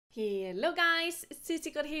Hello guys,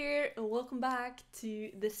 SimCity here and welcome back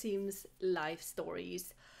to The Sims Life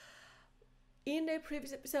Stories. In the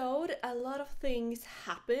previous episode, a lot of things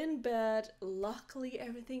happened, but luckily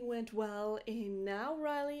everything went well and now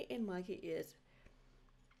Riley and Mikey is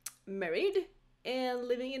married and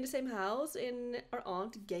living in the same house, and our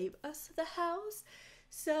aunt gave us the house.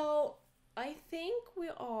 So I think we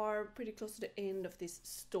are pretty close to the end of this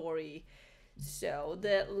story. So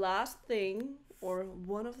the last thing, or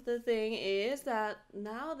one of the thing, is that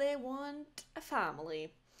now they want a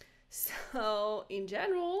family. So in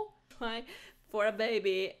general, right, for a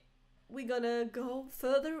baby, we're gonna go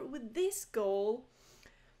further with this goal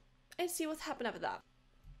and see what's happened after that.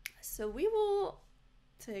 So we will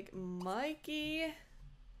take Mikey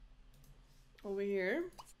over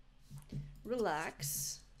here,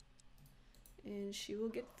 relax, and she will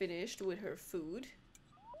get finished with her food.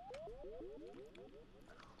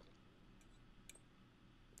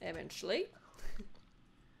 Eventually.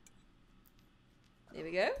 There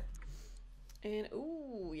we go. And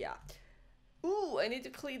ooh, yeah. Ooh, I need to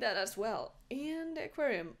clean that as well. And the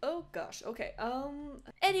aquarium. Oh gosh. Okay.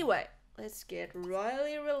 Anyway, let's get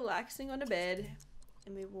Riley relaxing on the bed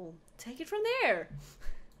and we will take it from there.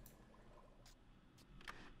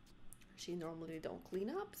 She normally don't clean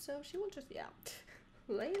up, so she will just, yeah,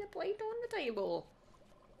 lay the plate on the table.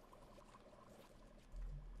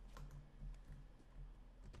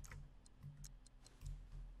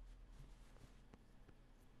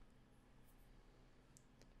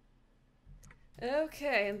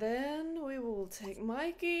 Okay, and then we will take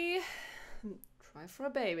Mikey and try for a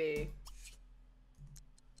baby.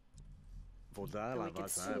 Voda la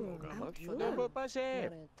vaza out for no them. passer.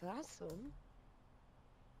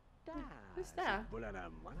 Who's that?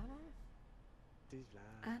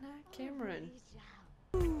 Anna Cameron.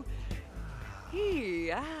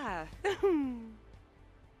 Yeah.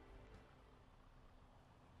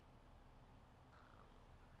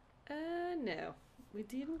 No. We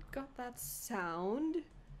didn't got that sound.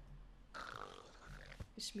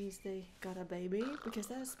 Which means they got a baby, because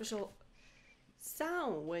that's a special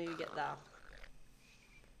sound when you get that.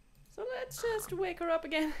 So let's just wake her up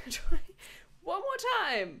again and try one more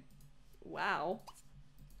time. Wow.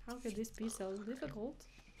 How could this be so difficult?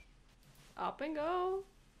 Up and go.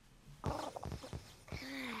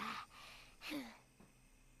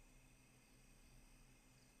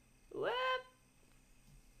 What?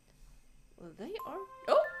 Well, they are.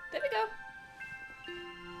 Oh, there we go.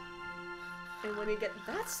 And when you get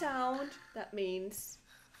that sound, that means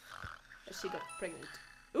that she got pregnant.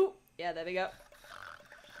 Ooh, yeah, there we go.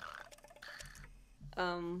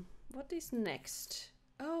 What is next?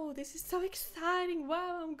 Oh, this is so exciting.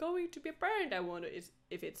 Wow, I'm going to be a parent. I wonder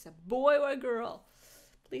if it's a boy or a girl.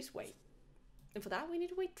 Please wait. And for that, we need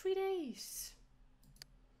to wait 3 days.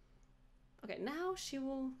 Okay, now she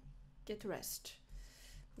will get to rest.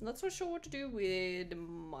 Not so sure what to do with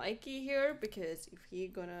Mikey here, because if he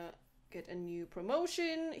gonna get a new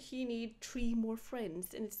promotion, he need 3 more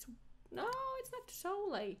friends, and it's not so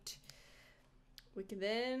late. We can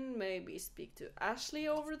then maybe speak to Ashley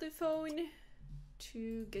over the phone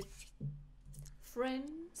to get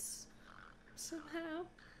friends somehow.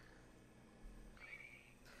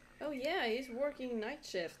 Oh yeah, he's working night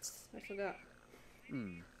shifts. I forgot.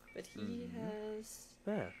 But he has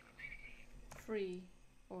free.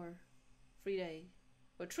 Or 3 days.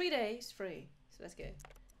 Or 3 days free. So that's good.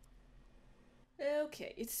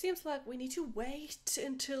 Okay, it seems like we need to wait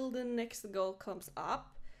until the next goal comes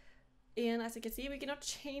up. And as you can see, we cannot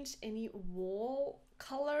change any wall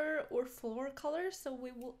color or floor color. So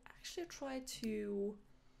we will actually try to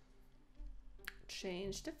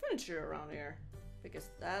change the furniture around here, because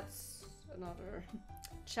that's another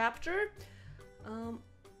chapter.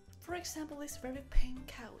 For example, this very pink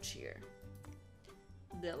couch here.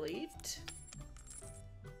 Delete.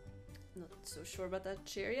 Not so sure about that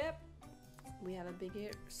chair yet. We have a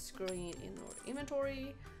bigger screen in our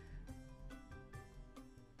inventory.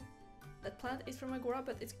 That plant is from Agora,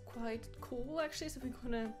 but it's quite cool actually, so we're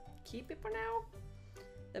gonna keep it for now.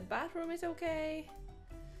 The bathroom is okay.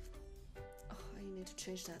 Oh, I need to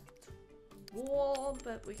change that wall,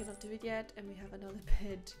 but we cannot do it yet, and we have another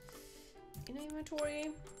bed in the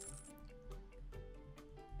inventory.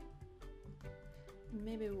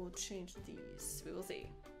 Maybe we'll change these. We will see.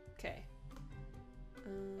 Okay.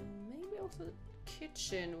 Maybe also the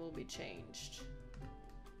kitchen will be changed.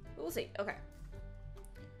 We'll see. Okay.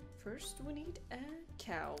 First, we need a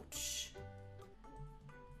couch.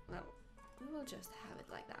 No, we will just have it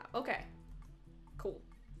like that. Okay. Cool.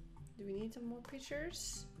 Do we need some more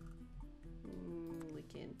pictures? We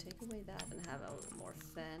can take away that and have a more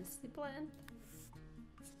fancy plant.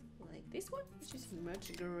 this one, which is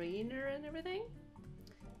much greener and everything.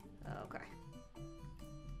 Okay.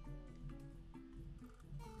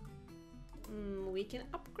 We can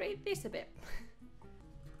upgrade this a bit.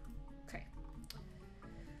 Okay.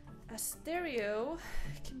 A stereo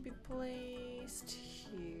can be placed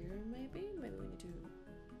here, maybe? Maybe we need to...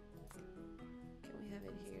 Can we have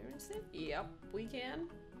it here instead? Yep, we can.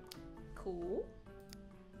 Cool.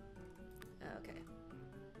 Okay.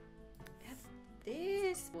 Have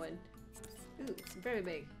this one. Ooh, it's very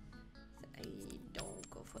big. So I don't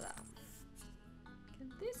go for that.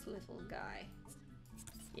 Get this little guy.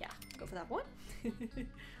 Yeah, go for that one.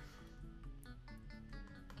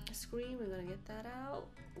 A screen, we're gonna get that out.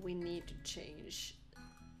 We need to change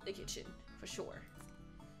the kitchen for sure.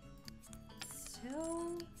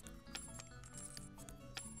 So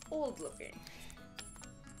old looking.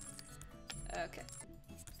 Okay.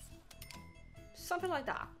 Something like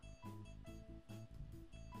that.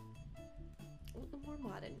 A little more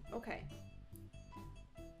modern. Okay.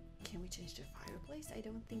 Can we change the fireplace? I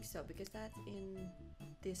don't think so, because that's in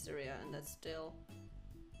this area and that's still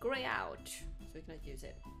grey out, so we cannot use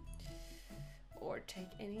it. Or take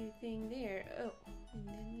anything there. Oh, and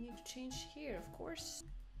then we need to change here, of course.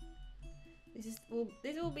 This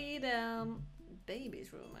will be the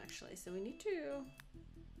baby's room actually, so we need to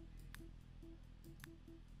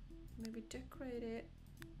maybe decorate it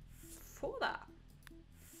for that.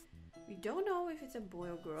 We don't know if it's a boy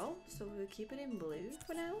or girl, so we'll keep it in blue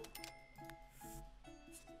for now.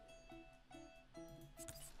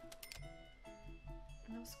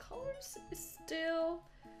 And those colors is still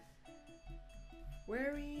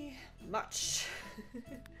very much.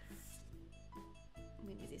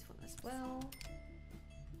 Maybe this one as well.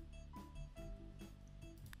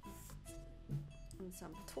 And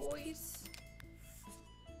some toys.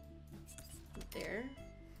 There.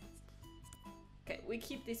 Okay, we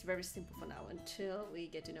keep this very simple for now until we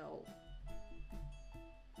get to know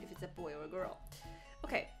if it's a boy or a girl.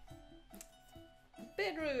 Okay.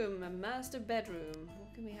 Bedroom, a master bedroom.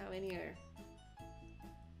 What can we have in here?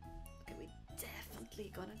 Okay, we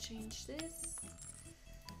definitely gonna change this.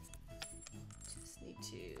 Just need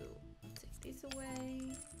to take this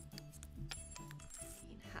away.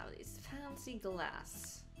 And have this fancy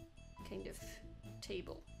glass kind of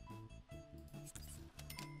table.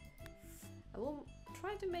 I will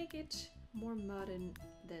try to make it more modern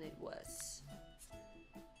than it was.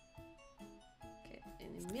 Okay,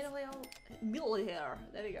 in the middle here,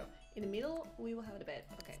 there we go. In the middle, we will have the bed.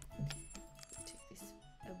 Okay, take this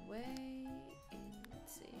away, and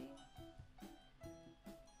let's see.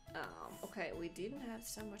 Okay, we didn't have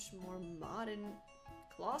so much more modern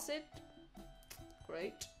closet.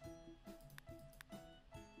 Great.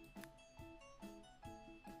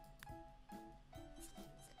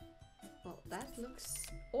 Well, that looks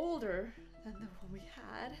older than the one we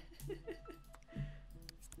had.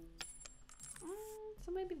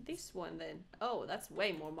 So maybe this one then. Oh, that's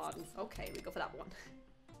way more modern. Okay, we go for that one.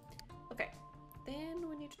 Okay, then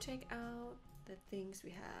we need to take out the things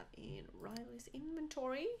we have in Riley's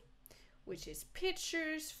inventory, which is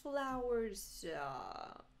pictures, flowers.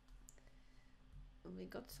 We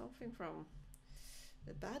got something from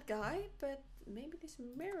the bad guy, but maybe this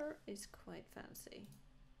mirror is quite fancy.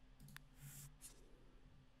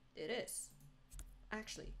 It is,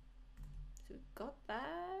 actually. So we got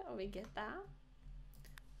that, or we get that.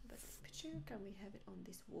 But this picture, can we have it on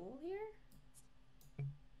this wall here?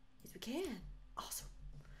 Yes, we can. Awesome.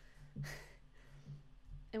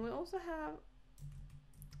 And we also have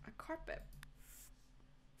a carpet,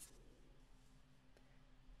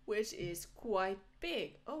 which is quite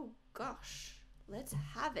big. Oh gosh, let's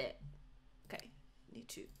have it. Okay, need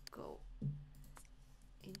to go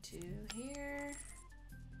into here.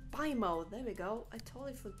 Buy mode, there we go. I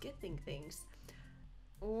totally forgetting things.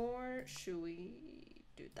 Or should we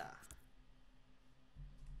do that?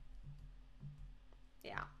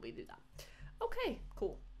 Yeah, we do that. Okay,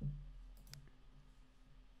 cool.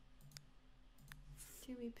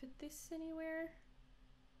 Can we put this anywhere?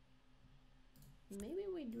 Maybe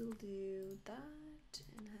we will do that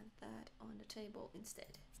and have that on the table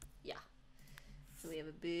instead. Yeah. So we have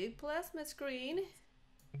a big plasma screen.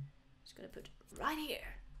 Just gonna put it right here.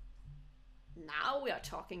 Now we are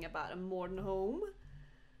talking about a modern home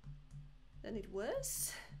than it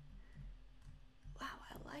was. Wow,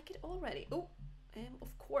 I like it already. Oh, and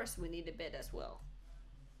of course we need a bed as well.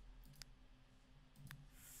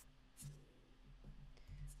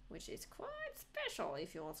 Which is quite special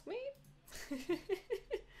if you ask me.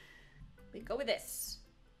 We go with this.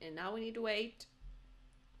 And now we need to wait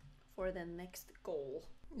for the next goal.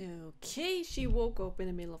 Okay, she woke up in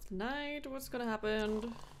the middle of the night. What's gonna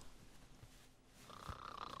happen?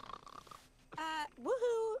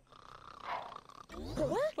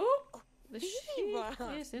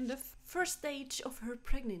 is in the first stage of her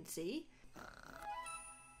pregnancy.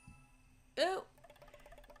 Oh,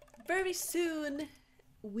 very soon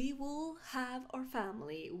we will have our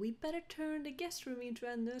family. We better turn the guest room into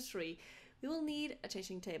a nursery. We will need a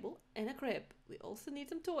changing table and a crib. We also need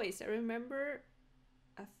some toys. I remember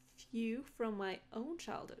a few from my own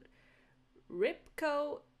childhood.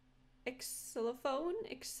 Ripco xylophone,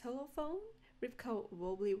 Ripco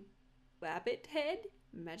wobbly rabbit head,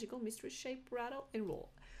 magical mystery shape rattle and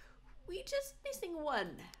roll. We just missing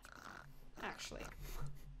one, actually.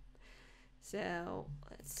 So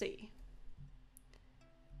let's see.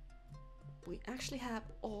 We actually have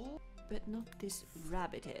all, but not this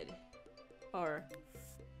rabbit head or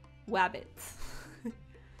wabbit.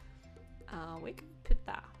 We can put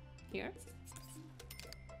that here.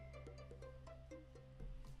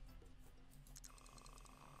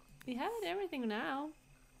 We have everything now.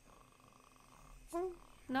 Oh,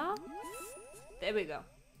 no? There we go.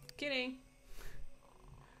 Kidding.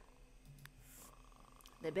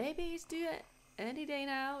 The baby is due any day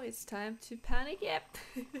now. It's time to panic. Yep.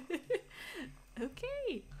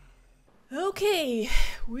 Okay. Okay.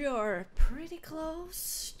 We are pretty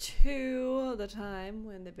close to the time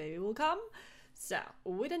when the baby will come. So,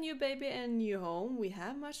 with a new baby and new home, we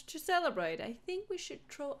have much to celebrate. I think we should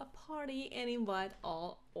throw a party and invite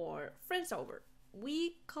all our friends over.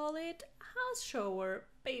 We call it house shower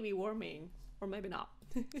baby warming, or maybe not.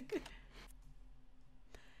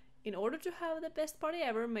 In order to have the best party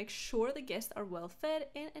ever, make sure the guests are well fed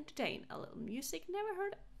and entertained. A little music never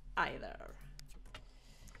hurt either.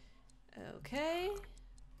 Okay,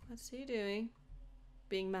 what's he doing?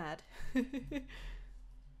 Being mad.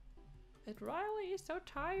 But Riley is so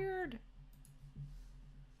tired.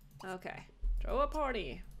 Okay, throw a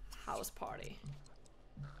party. House party.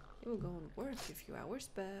 It will go on work a few hours,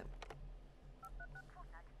 but...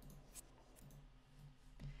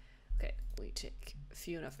 Okay, we take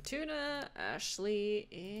Fiona Fortuna, Ashley,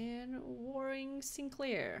 and Warring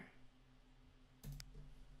Sinclair.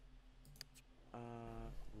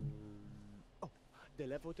 The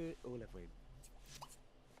level de O level.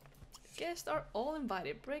 Guests are all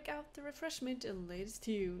invited. Break out the refreshment and latest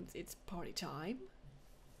tunes. It's party time.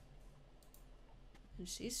 And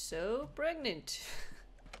she's so pregnant.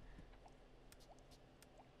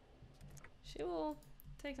 She will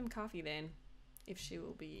take some coffee then, if she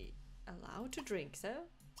will be allowed to drink so.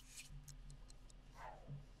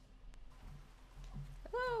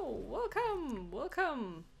 Hello, welcome,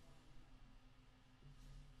 welcome.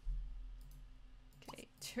 Okay,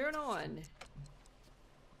 turn on.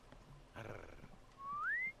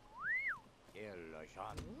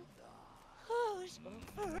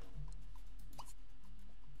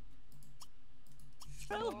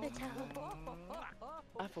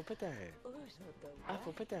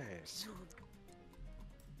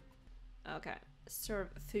 Okay, serve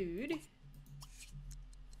food.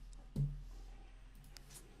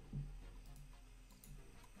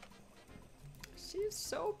 She's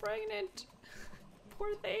so pregnant.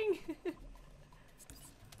 Poor thing.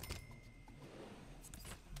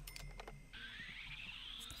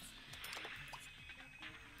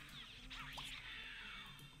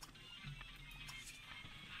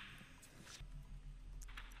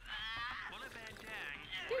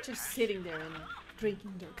 They're just sitting there and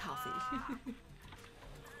drinking their coffee.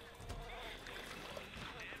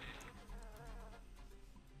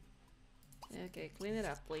 Okay, clean it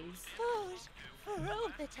up, please.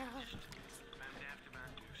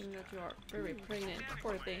 Seeing that you are very pregnant,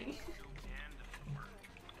 poor thing.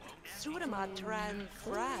 Sudamatran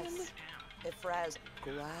fraz. A fraz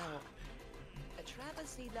growl. A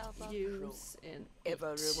travesty lava. Use and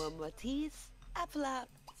Ever eat. remember teeth? A flap.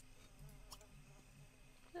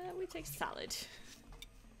 We take salad.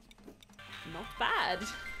 Not bad.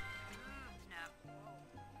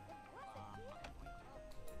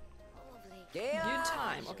 Good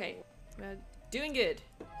time. Okay, we're doing good.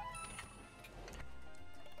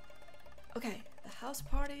 Okay, the house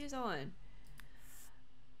party is on.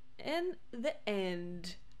 And the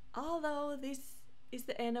end. Although this is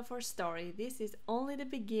the end of our story, this is only the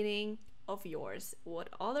beginning of yours. What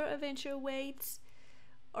other adventure awaits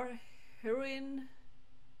our heroine?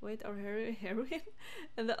 Wait, our heroine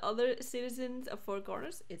and the other citizens of Four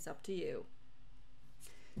Corners? It's up to you.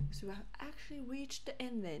 So we have actually reached the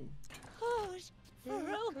end then.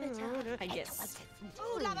 I guess.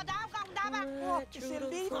 For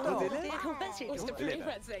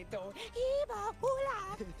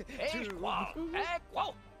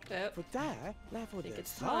that, level I think de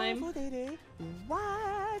it's time. the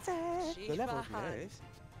level is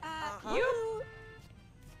You!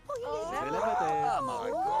 the level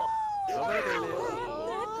de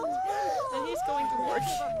And he's going to work.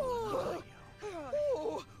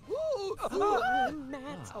 Oh,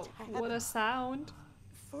 what a sound.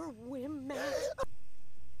 For women.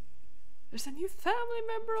 There's a new family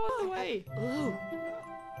member on the way.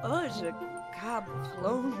 Je cab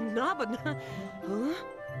flown naben. Huh?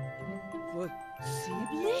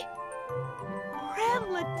 Possible? Ram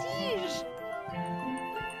la tige.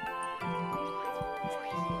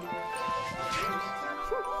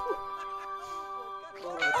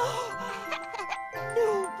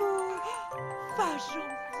 Noble fashion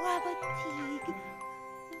fatigue.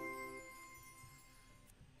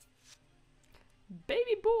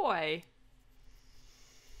 Baby boy.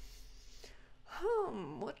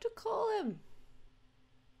 What to call him?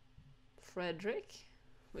 Frederick?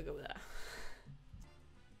 We'll go with that.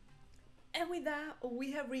 And with that,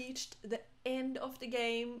 we have reached the end of the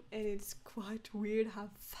game, and it's quite weird how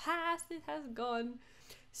fast it has gone.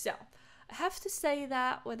 So, I have to say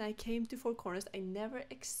that when I came to Four Corners, I never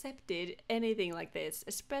accepted anything like this,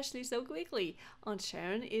 especially so quickly. Aunt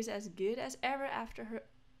Sharon is as good as ever after her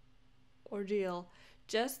ordeal.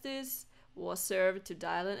 Justice was served to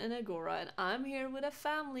Dylan and Agora, and I'm here with a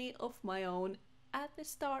family of my own at the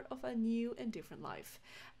start of a new and different life.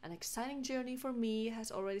 An exciting journey for me has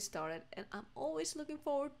already started, and I'm always looking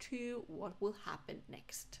forward to what will happen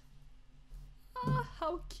next. Ah,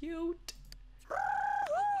 how cute!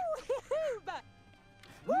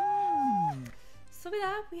 So with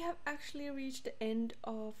that, we have actually reached the end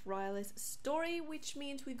of Riley's story, which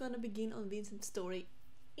means we're gonna begin on Vincent's story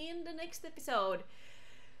in the next episode.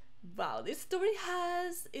 Wow, this story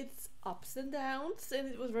has its ups and downs, and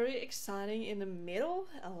it was very exciting in the middle.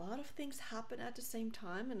 A lot of things happen at the same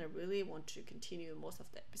time, and I really want to continue most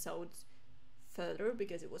of the episodes further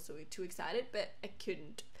because it was so too excited, but I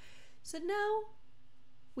couldn't. So now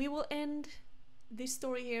we will end this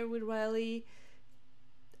story here with Riley,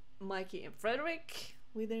 Mikey, and Frederick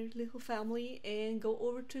with their little family, and go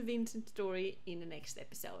over to Vincent's story in the next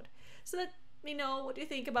episode. So let me know what you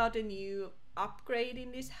think about the new upgrade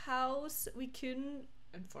in this house. We couldn't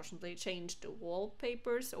unfortunately change the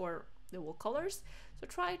wallpapers or the wall colors, so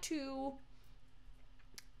try to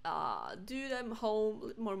do them home a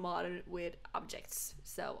little more modern with objects.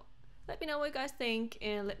 So let me know what you guys think,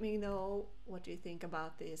 and let me know what you think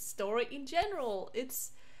about this story in general.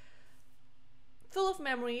 It's full of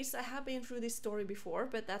memories. I have been through this story before,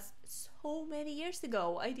 but that's so many years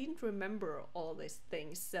ago. I didn't remember all these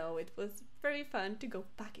things, so it was very fun to go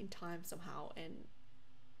back in time somehow and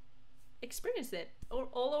experience it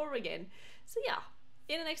all over again. So yeah,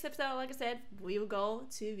 in the next episode, like I said, we will go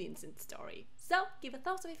to Vincent's story. So give a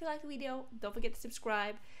thumbs up if you like the video, don't forget to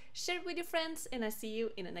subscribe, share it with your friends, and I see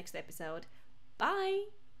you in the next episode. Bye!